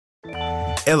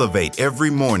Elevate every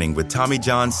morning with Tommy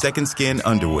John's Second Skin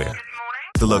underwear.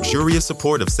 The luxurious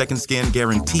support of Second Skin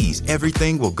guarantees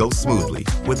everything will go smoothly.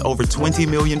 With over 20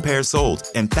 million pairs sold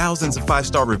and thousands of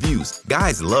 5-star reviews,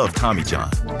 guys love Tommy John.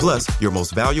 Plus, your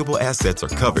most valuable assets are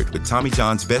covered with Tommy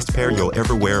John's best pair you'll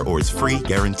ever wear or its free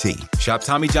guarantee. Shop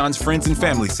Tommy John's Friends and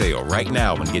Family Sale right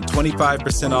now and get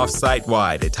 25% off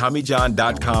site-wide at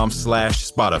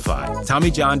TommyJohn.com/Spotify.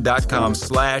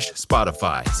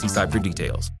 TommyJohn.com/Spotify. See site for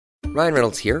details. Ryan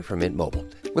Reynolds here from Mint Mobile.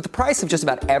 With the price of just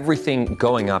about everything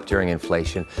going up during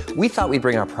inflation, we thought we'd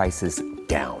bring our prices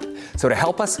down. So to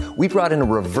help us, we brought in a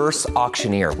reverse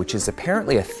auctioneer, which is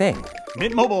apparently a thing.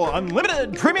 Mint Mobile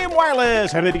Unlimited Premium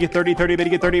Wireless. How to get 30, 30, how to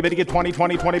get 30, how to get 20,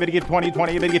 20, 20, how to get 20,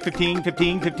 20, how to get 15,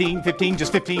 15, 15, 15,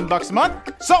 just $15 a month?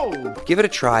 Sold! Give it a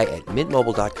try at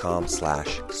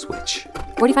mintmobile.com/switch.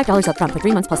 $45 up front for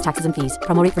 3 months plus taxes and fees.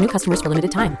 Promo rate for new customers for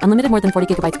limited time. Unlimited more than 40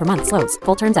 gigabytes per month. Slows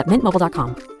full terms at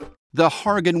mintmobile.com. The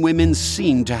Hargan women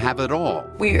seemed to have it all.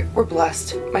 We were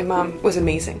blessed. My mom was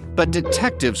amazing. But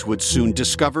detectives would soon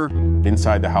discover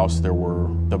Inside the house, there were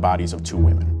the bodies of 2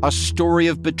 women. a story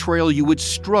of betrayal you would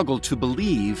struggle to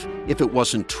believe if it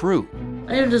wasn't true.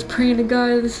 I am just praying to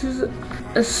God, this is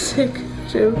a sick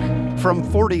joke. From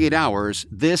 48 Hours,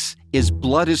 this is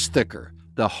Blood is Thicker,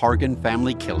 the Hargan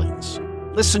Family Killings.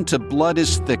 Listen to Blood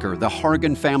is Thicker, the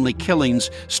Hargan Family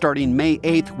Killings, starting May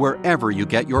 8th, wherever you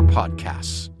get your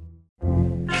podcasts.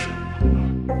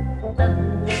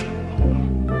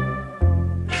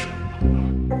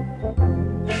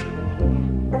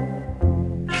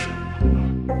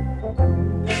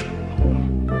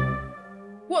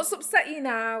 What's upset you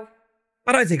now?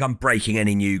 I don't think I'm breaking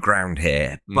any new ground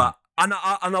here, but, and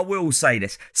I will say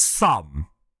this, I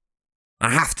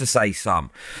have to say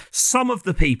some of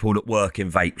the people that work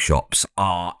in vape shops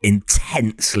are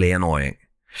intensely annoying.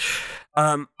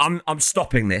 I'm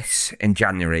stopping this in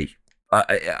January,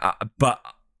 but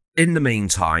in the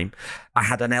meantime, I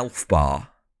had an Elf bar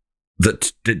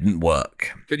that didn't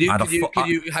work. Can you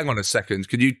hang on a second?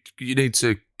 You need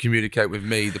to communicate with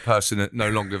me, the person that no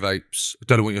longer vapes. I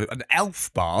don't know what an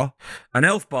Elf bar. An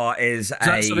Elf bar is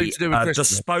a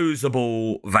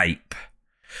disposable vape.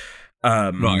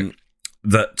 Right.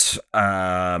 That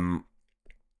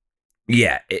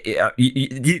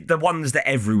the ones that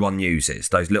everyone uses,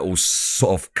 those little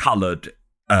sort of coloured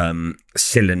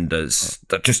cylinders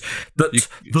that just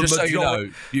so you know,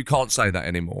 you can't say that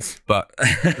anymore, but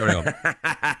carry on.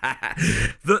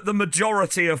 that the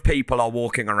majority of people are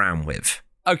walking around with.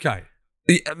 Okay.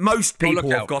 Most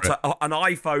people have got an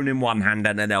iPhone in one hand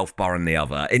and an Elf bar in the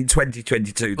other. In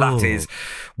 2022, that is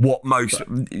what most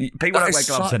people don't wear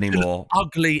gloves anymore. An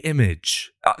ugly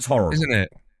image. That's horrible, isn't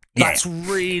it? Yeah. That's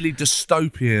really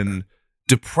dystopian,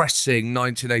 depressing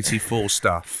 1984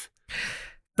 stuff.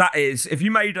 That is, if you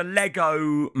made a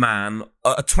Lego man,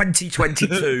 a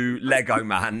 2022 Lego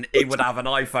man, it would have an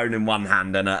iPhone in one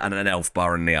hand and an Elf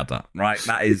bar in the other, right?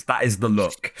 That is the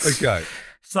look. Okay.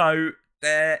 So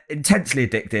they're intensely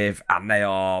addictive, and they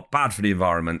are bad for the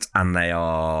environment, and they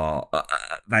are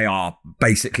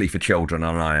basically for children,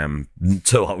 and I am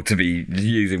too old to be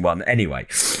using one anyway.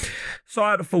 So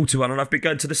I had a 41, and I've been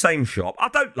going to the same shop. I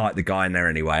don't like the guy in there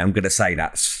anyway. I'm going to say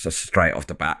that straight off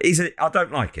the bat. I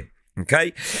don't like him.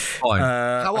 Okay. Fine.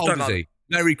 How old is he?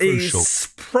 Very crucial. He's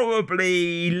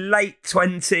probably late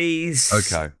 20s.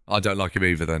 Okay. I don't like him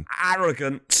either then.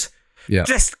 Arrogant. Yeah.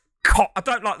 Just I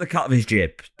don't like the cut of his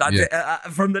jib.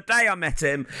 From the day I met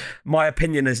him, my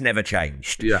opinion has never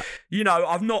changed. Yeah. You know,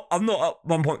 I've not at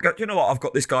one point go, you know what, I've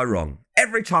got this guy wrong.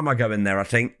 Every time I go in there, I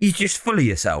think, you're just full of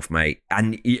yourself, mate.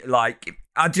 And you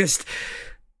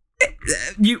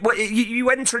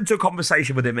enter into a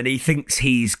conversation with him and he thinks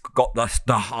he's got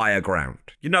the higher ground.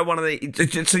 You know,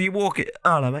 so you walk it,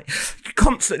 hello, mate.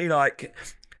 Constantly like,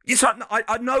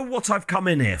 I know what I've come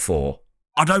in here for.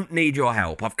 I don't need your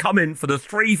help. I've come in for the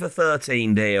 3 for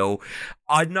 13 deal.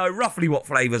 I know roughly what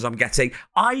flavours I'm getting.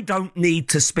 I don't need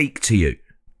to speak to you.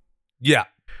 Yeah.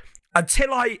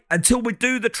 Until we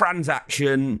do the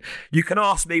transaction, you can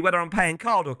ask me whether I'm paying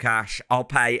card or cash. I'll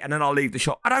pay, and then I'll leave the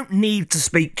shop. I don't need to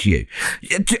speak to you.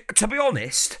 To be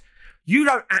honest, you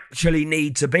don't actually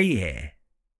need to be here.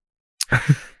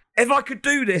 If I could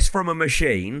do this from a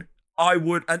machine, I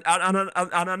would, and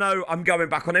I know I'm going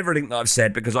back on everything that I've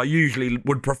said because I usually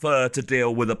would prefer to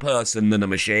deal with a person than a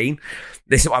machine.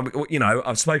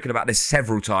 I've spoken about this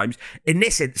several times. In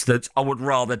this instance, I would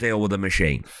rather deal with a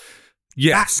machine.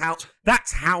 Yes.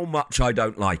 That's how much I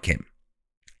don't like him.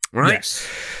 Right?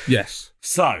 Yes.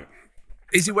 So,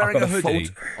 is he wearing a hoodie?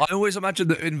 I always imagine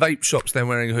that in vape shops they're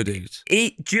wearing hoodies.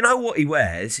 Do you know what he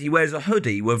wears? He wears a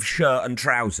hoodie with shirt and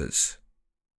trousers.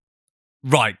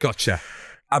 Right, gotcha.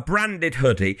 a branded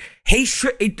hoodie. He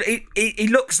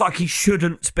looks like he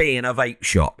shouldn't be in a vape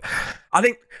shop. I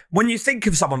think when you think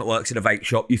of someone that works in a vape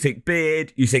shop, you think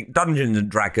beard, you think Dungeons and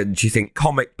Dragons, you think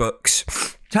comic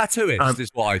books. Tattooist is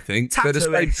what I think.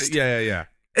 Tattooist. Yeah.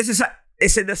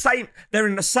 It's in the same. They're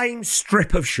in the same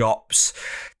strip of shops: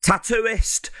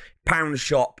 tattooist, pound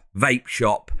shop, vape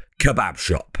shop, kebab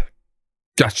shop.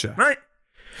 Gotcha. Right.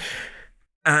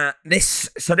 This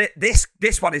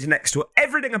one is next to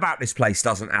everything about this place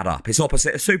doesn't add up. It's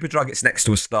opposite a Superdrug. It's next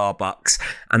to a Starbucks,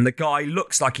 and the guy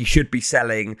looks like he should be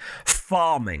selling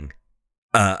farming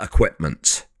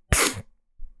equipment.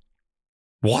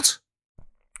 What?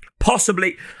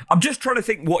 Possibly. I'm just trying to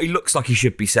think what he looks like he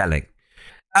should be selling.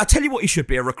 I'll tell you what he should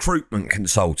be: a recruitment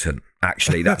consultant.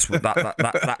 Actually, that's what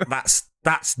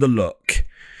that's the look.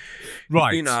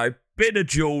 Right. You know, bit of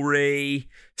jewellery,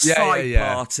 side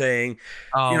parting,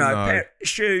 pair of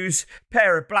shoes,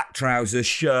 pair of black trousers,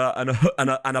 shirt,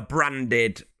 and a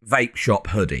branded vape shop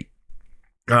hoodie.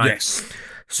 Right. Yes.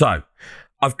 So,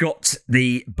 I've got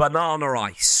the banana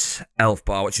ice Elf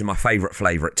bar, which is my favourite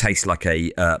flavour. It tastes like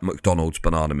a McDonald's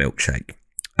banana milkshake.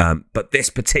 But this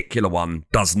particular one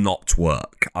does not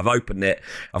work. I've opened it.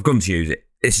 I've gone to use it.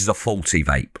 This is a faulty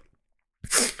vape.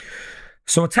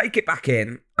 So I take it back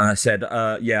in and I said,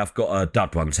 I've got a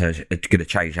dud one, so I'm going to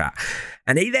change that.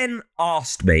 And he then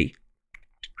asked me,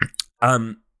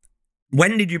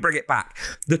 when did you bring it back?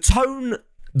 The tone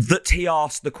that he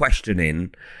asked the question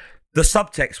in, the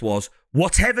subtext was,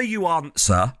 whatever you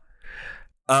answer,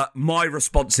 my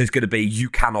response is going to be, you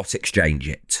cannot exchange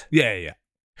it. Yeah.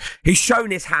 He's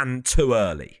shown his hand too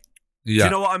early. Yeah. Do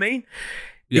you know what I mean?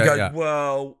 He goes,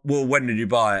 well, when did you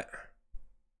buy it?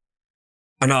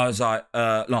 And I was like,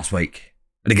 last week.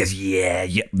 And he goes, yeah,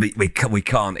 we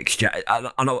can't exchange.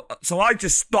 I know. So I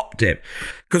just stopped him.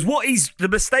 Because the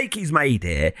mistake he's made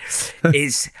here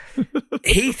is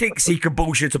he thinks he can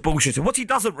bullshit a bullshit. And what he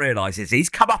doesn't realise is he's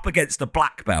come up against a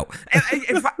black belt.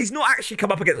 In fact, he's not actually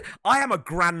come up against... I am a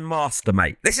grandmaster,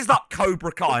 mate. This is like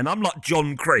Cobra Kai, and I'm like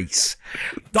John Kreese.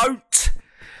 Don't...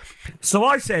 So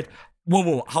I said...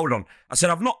 Whoa, hold on. I said,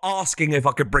 I'm not asking if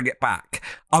I could bring it back.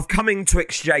 I've come in to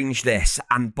exchange this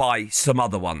and buy some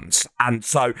other ones. And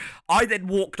so I then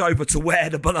walked over to where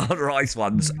the banana ice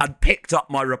ones and picked up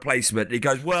my replacement. And he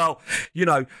goes, well,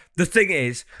 the thing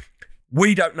is,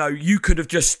 we don't know. You could have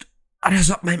just... And I was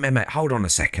like, mate, hold on a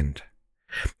second.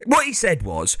 What he said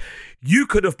was, you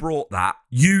could have brought that,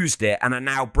 used it, and are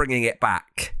now bringing it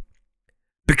back.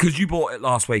 Because you bought it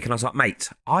last week. And I was like, mate,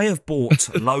 I have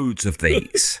bought loads of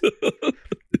these.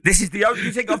 This is the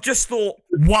only thing. I've just thought,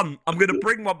 one, I'm going to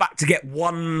bring one back to get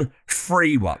one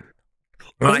free one.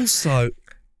 Right?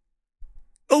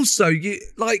 Also, you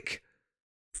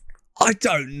I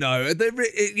don't know.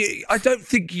 I don't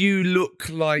think you look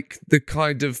like the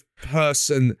kind of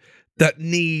person that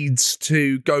needs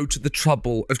to go to the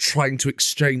trouble of trying to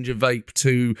exchange a vape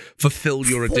to fulfill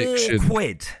your addiction.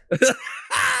 £4.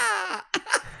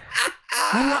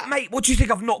 I'm like, mate, what do you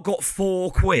think? I've not got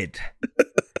 £4.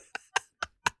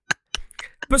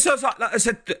 But so it's like I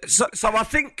said, so I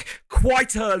think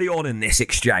quite early on in this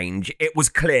exchange, it was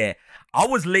clear I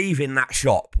was leaving that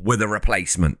shop with a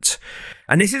replacement.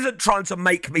 And this isn't trying to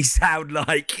make me sound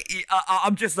like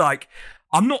I'm just like,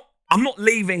 I'm not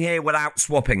leaving here without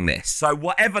swapping this. So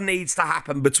whatever needs to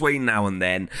happen between now and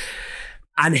then,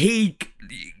 and he.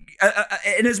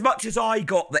 In as much as I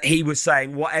got that he was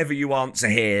saying, whatever you answer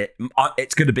here,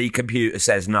 it's going to be computer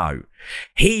says no.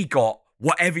 He got,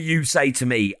 whatever you say to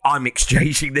me, I'm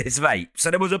exchanging this vape. So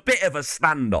there was a bit of a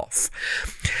standoff.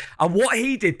 And what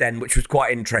he did then, which was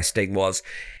quite interesting, was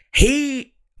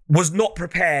he was not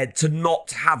prepared to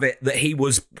not have it that he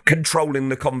was controlling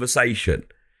the conversation.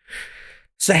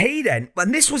 So he then,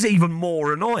 and this was even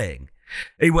more annoying,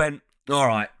 he went, all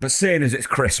right, but seeing as it's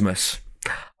Christmas,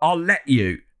 I'll let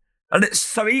you. And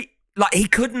so he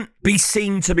couldn't be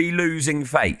seen to be losing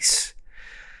face.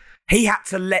 He had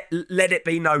to let it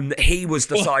be known that he was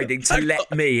deciding to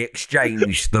let me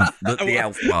exchange the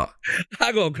elf bar.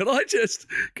 Hang on, can I just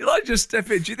step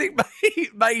in? Do you think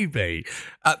maybe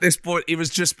at this point he was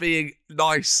just being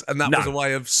nice and that was a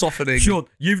way of softening? Sure,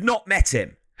 you've not met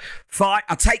him. Fine,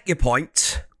 I take your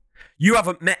point. You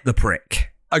haven't met the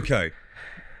prick. Okay.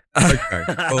 All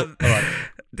right.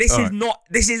 This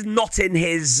is not in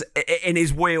his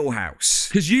wheelhouse.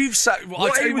 Because you've said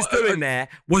what he was doing there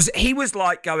was he was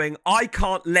like going, I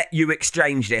can't let you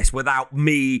exchange this without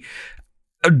me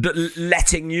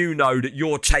letting you know that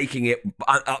you're taking it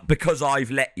because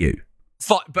I've let you.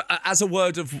 Fine, but as a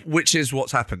word of which is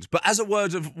what's happened. But as a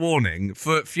word of warning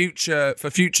for future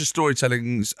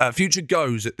storytellings, future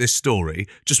goes at this story.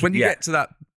 Just when you get to that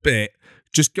bit,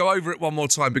 Just go over it one more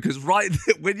time, because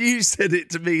when you said it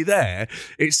to me there,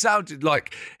 it sounded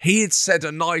like he had said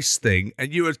a nice thing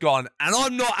and you had gone, and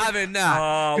I'm not having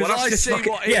that. Because I see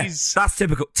what he's... That's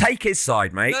typical. Take his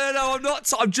side, mate. No, I'm not.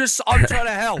 I'm trying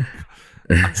to help.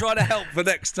 I'm trying to help for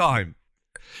next time.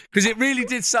 Because it really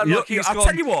did sound like he's gone... I'll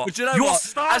tell you what, but you know you're what?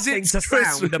 starting to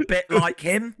sound a bit like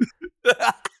him.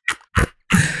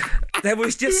 There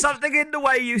was just something in the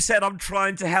way you said "I'm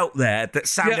trying to help" there that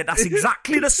sounded that's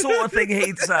exactly the sort of thing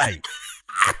he'd say.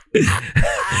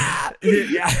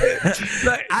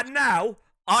 And now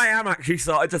I am actually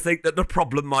starting to think that the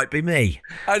problem might be me.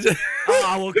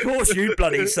 Well, of course you'd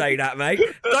bloody say that, mate.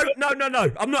 No.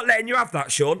 I'm not letting you have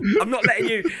that, Sean. I'm not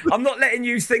letting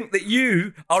you think that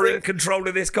you are in control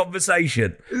of this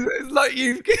conversation. It's like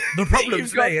the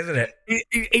problem's me, isn't it?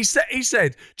 He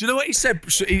said, do you know what he said?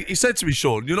 He said to me,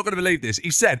 Sean, you're not going to believe this.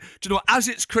 He said, do you know what, as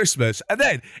it's Christmas, and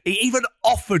then he even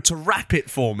offered to wrap it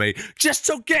for me, just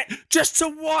to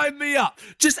wind me up.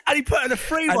 And he put in a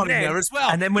free one in there as well.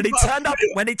 And then when he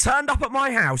turned up at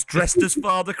my house dressed as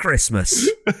Father Christmas.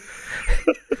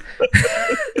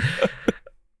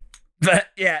 But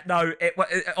yeah, no.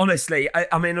 Honestly,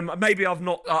 I mean, maybe I've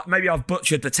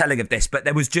butchered the telling of this, but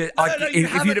there was just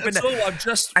if you'd have been there,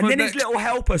 and then his little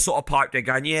helper sort of piped in,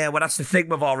 going, "Yeah, well, that's the thing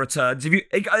with our returns. And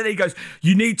he goes,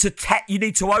 you need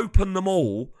to open them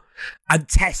all and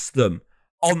test them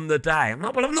on the day." I'm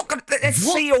like, well, I'm not going to. They're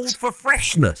sealed for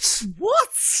freshness.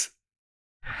 What?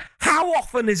 How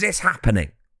often is this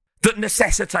happening? That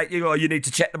necessitate you need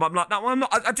to check them. I'm like, no, I'm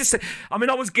not. I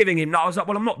was giving him that. I was like,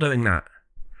 well, I'm not doing that.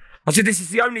 I said, this is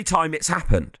the only time it's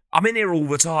happened. I'm in here all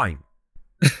the time.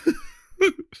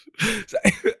 So,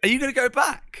 are you going to go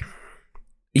back?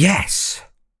 Yes.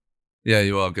 Yeah,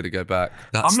 you are going to go back.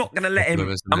 I'm not going to let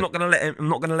him. I'm not going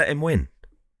to let him win.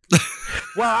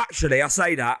 Well, actually, I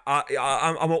say that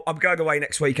I'm going away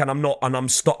next week, and I'm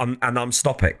stopping.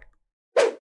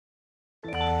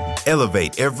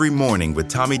 Elevate every morning with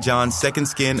Tommy John's Second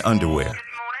Skin underwear.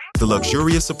 The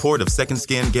luxurious support of Second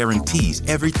Skin guarantees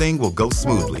everything will go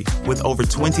smoothly. With over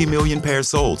 20 million pairs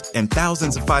sold and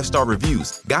thousands of 5-star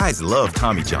reviews, guys love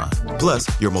Tommy John. Plus,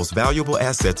 your most valuable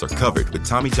assets are covered with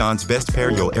Tommy John's best pair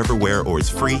you'll ever wear or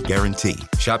its free guarantee.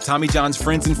 Shop Tommy John's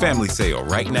Friends and Family Sale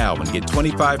right now and get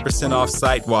 25% off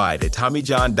site-wide at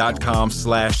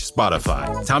TommyJohn.com/Spotify.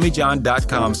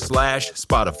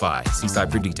 TommyJohn.com/Spotify. See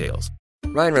site for details.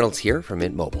 Ryan Reynolds here from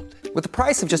Mint Mobile. With the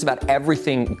price of just about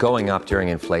everything going up during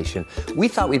inflation, we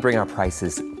thought we'd bring our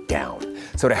prices down.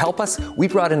 So to help us, we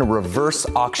brought in a reverse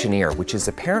auctioneer, which is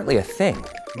apparently a thing.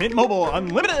 Mint Mobile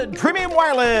Unlimited Premium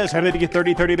Wireless. How to get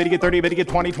 30, 30, how to get 30, how to get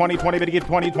 20, 20, 20, how to get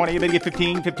 20, 20, how to get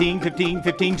 15, 15, 15,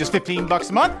 15, just $15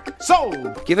 a month?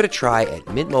 Sold! Give it a try at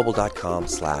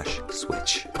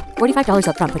mintmobile.com/switch. $45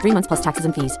 up front for 3 months plus taxes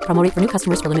and fees. Promo rate for new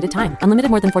customers for limited time. Unlimited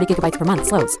more than 40 gigabytes per month.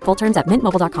 Slows full terms at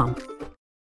mintmobile.com.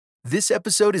 This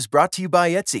episode is brought to you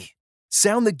by Etsy.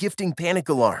 Sound the gifting panic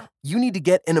alarm. You need to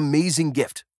get an amazing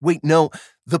gift. Wait, no,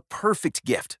 the perfect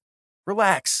gift.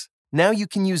 Relax. Now you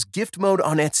can use gift mode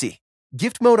on Etsy.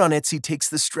 Gift mode on Etsy takes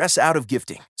the stress out of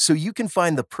gifting, so you can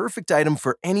find the perfect item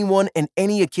for anyone and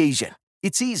any occasion.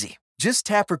 It's easy. Just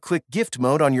tap or click gift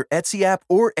mode on your Etsy app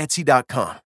or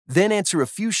Etsy.com. Then answer a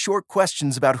few short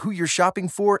questions about who you're shopping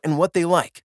for and what they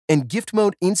like. And Gift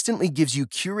Mode instantly gives you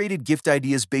curated gift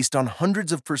ideas based on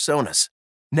hundreds of personas.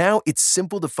 Now it's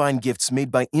simple to find gifts made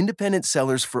by independent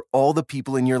sellers for all the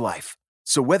people in your life.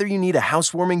 So whether you need a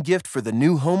housewarming gift for the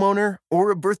new homeowner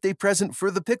or a birthday present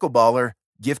for the pickleballer,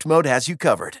 Gift Mode has you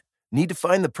covered. Need to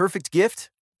find the perfect gift?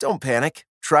 Don't panic.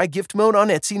 Try Gift Mode on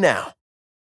Etsy now.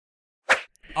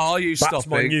 Are you stopping? That's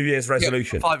my New Year's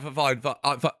resolution. Yeah, fine.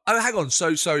 Oh, hang on.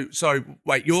 So,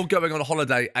 wait, you're going on a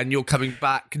holiday and you're coming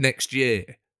back next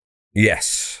year?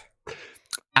 Yes.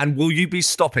 And will you be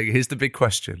stopping? Here's the big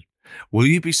question. Will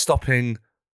you be stopping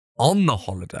on the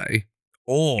holiday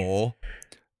or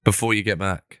before you get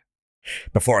back?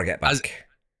 Before I get back.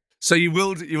 So you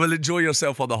will enjoy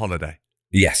yourself on the holiday?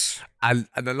 Yes. And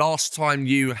the last time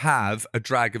you have a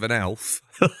drag of an elf.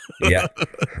 Yeah.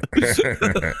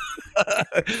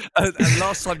 and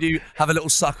last time you have a little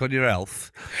suck on your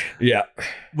elf. Yeah.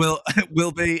 Will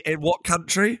be in what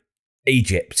country?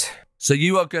 Egypt. So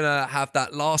you are going to have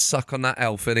that last suck on that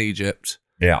elf in Egypt.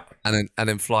 Yeah. And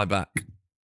then fly back.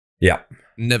 Yeah.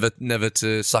 Never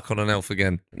to suck on an elf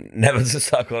again. Never to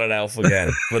suck on an elf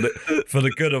again. for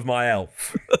the good of my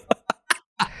elf.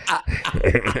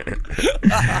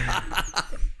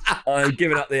 I'm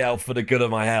giving up the elf for the good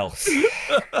of my health.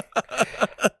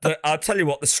 But I'll tell you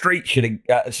what, the street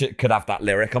could have that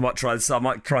lyric. I might try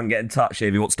and get in touch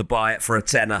if he wants to buy it for a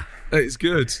tenner. It's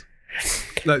good.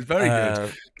 No, it's very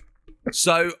good.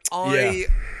 So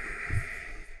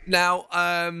Now,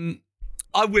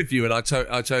 I'm with you, and I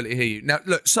totally hear you. Now,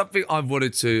 look, something I've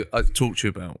wanted to talk to you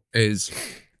about is,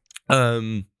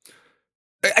 and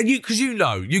because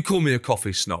you call me a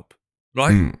coffee snob,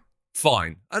 right?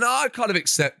 Fine, and I kind of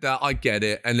accept that. I get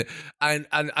it, and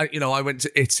I went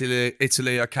to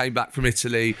Italy. I came back from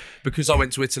Italy. Because I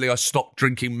went to Italy, I stopped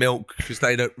drinking milk because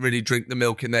they don't really drink the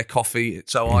milk in their coffee.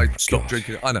 So I stopped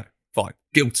drinking it. I know, fine,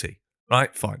 guilty,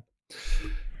 right? Fine,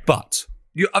 but.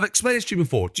 I've explained this to you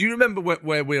before. Do you remember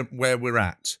where we're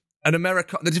at?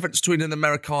 The difference between an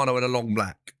Americano and a long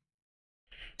black.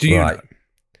 Do you know?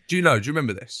 Do you know? Do you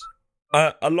remember this?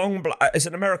 A long black as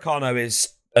an Americano is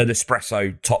an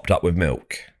espresso topped up with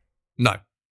milk. No.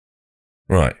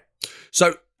 Right.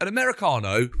 So an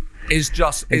Americano is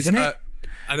just an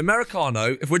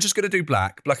Americano. If we're just going to do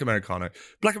black Americano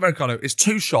is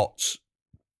 2 shots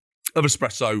of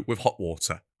espresso with hot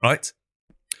water, right?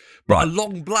 Right. A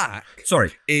long black.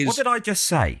 Sorry. Is what did I just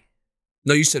say?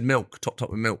 No, you said milk, topped up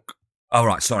with milk. Oh,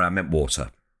 right. Sorry, I meant water.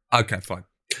 Okay, fine.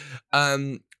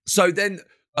 So then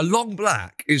a long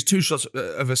black is 2 shots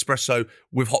of espresso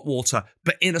with hot water,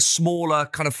 but in a smaller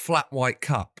kind of flat white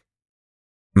cup.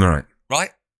 Right.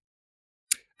 Right?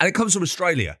 And it comes from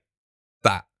Australia,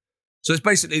 that. So it's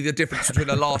basically the difference between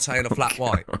a latte and a flat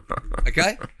white.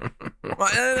 Okay?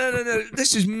 Right, no.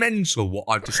 This is mental what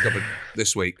I've discovered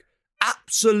this week.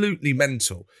 Absolutely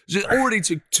mental. It's already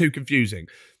too confusing.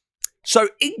 So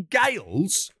in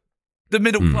Gales, the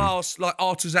middle class like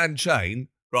artisan chain,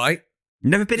 right?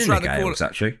 Never been in the Gales,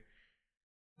 actually.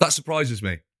 That surprises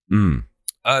me.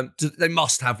 They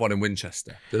must have one in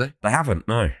Winchester, do they? They haven't,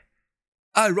 no.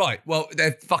 Oh right. Well,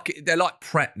 they're like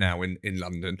Pret now in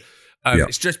London.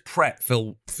 It's just Pret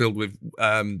filled with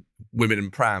women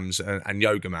in prams and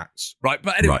yoga mats, right?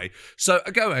 But anyway, So I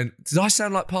go in. Did I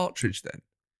sound like Partridge then?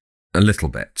 A little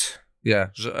bit.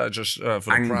 Yeah, just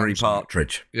for Angry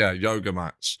Partridge. Yeah, yoga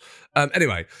mats.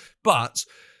 Anyway, but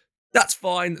that's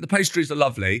fine. The pastries are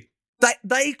lovely.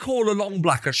 They call a long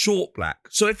black a short black.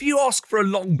 So if you ask for a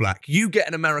long black, you get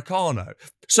an Americano.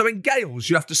 So in Gales,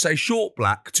 you have to say short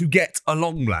black to get a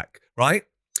long black, right?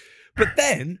 But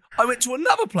then I went to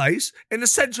another place in the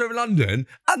centre of London,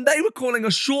 and they were calling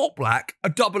a short black a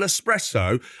double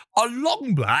espresso, a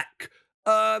long black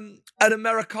an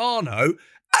Americano.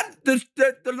 And the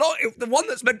one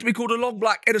that's meant to be called a long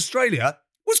black in Australia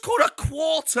was called a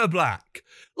quarter black.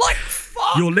 Like,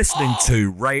 fuck. You're listening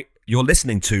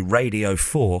to Radio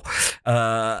 4.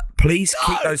 Please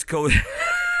keep those calls.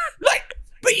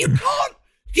 But you can't.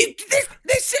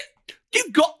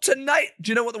 You've got to name.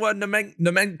 Do you know what the word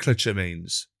nomenclature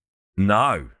means?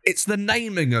 No. It's the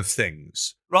naming of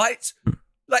things, right?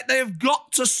 Like, they have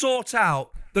got to sort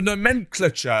out the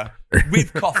nomenclature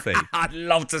with coffee. I'd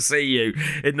love to see you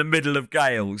in the middle of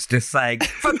Gales just saying,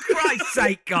 for Christ's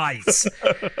sake, guys,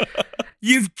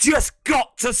 you've just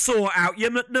got to sort out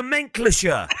your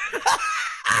nomenclature.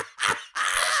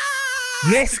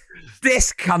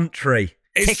 This country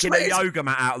kicking a yoga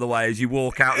mat out of the way as you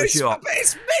walk out the shop.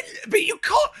 But you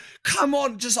can't. Come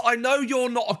on, I know you're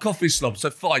not a coffee snob, so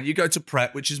fine, you go to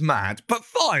Pret, which is mad, but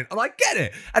fine, and I get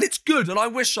it, and it's good, and I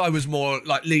wish I was more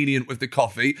like lenient with the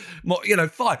coffee, more,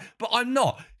 fine, but I'm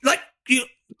not. Like, you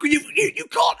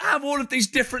can't have all of these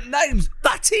different names.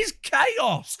 That is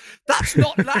chaos. That's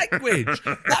not language.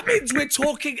 That means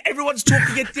everyone's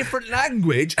talking a different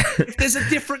language if there's a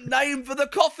different name for the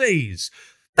coffees.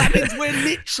 That means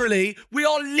we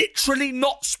are literally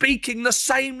not speaking the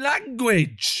same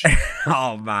language.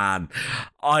 Oh, man.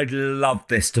 I'd love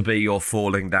this to be your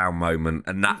falling down moment,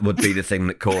 and that would be the thing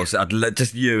that caused it.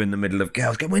 Just you in the middle of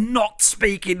girls going, we're not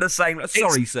speaking the same.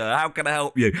 Sorry, sir, how can I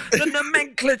help you? The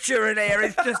nomenclature in here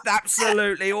is just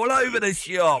absolutely all over the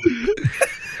shop.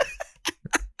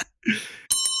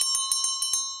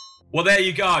 Well, there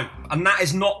you go. And that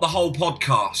is not the whole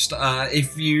podcast.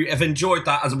 If you have enjoyed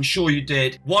that, as I'm sure you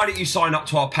did, why don't you sign up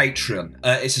to our Patreon?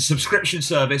 It's a subscription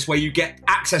service where you get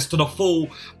access to the full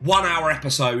 1-hour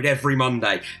episode every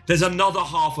Monday. There's another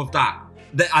half of that,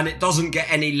 and it doesn't get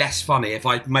any less funny, if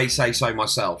I may say so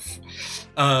myself.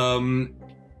 Can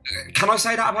I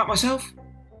say that about myself?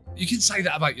 You can say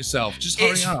that about yourself. Just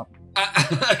hurry up.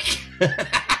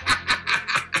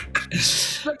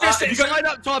 Sign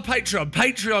up to our Patreon,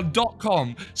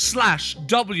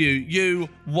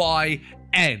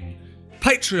 patreon.com/WUYN.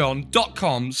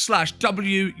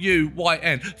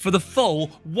 Patreon.com/WUYN for the full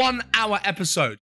 1-hour episode.